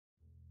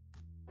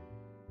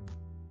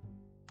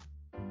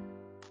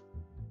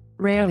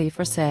rarely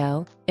for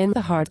sale, in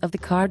the heart of the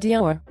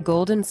Carré or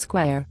Golden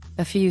Square,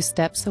 a few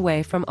steps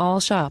away from all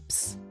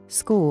shops,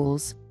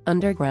 schools,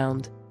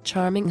 underground,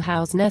 charming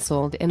house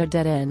nestled in a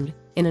dead end,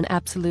 in an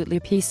absolutely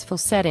peaceful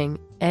setting,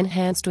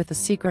 enhanced with a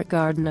secret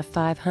garden of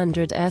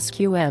 500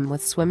 sqm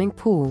with swimming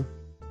pool.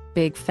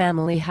 Big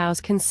family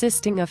house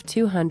consisting of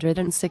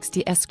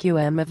 260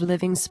 sqm of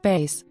living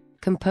space,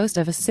 composed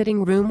of a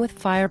sitting room with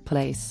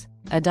fireplace,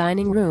 a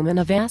dining room and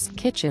a vast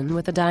kitchen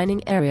with a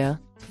dining area,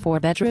 4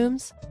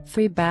 bedrooms,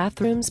 3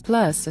 bathrooms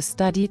plus a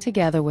study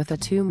together with a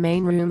 2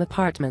 main room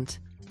apartment,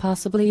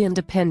 possibly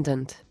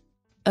independent.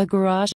 A garage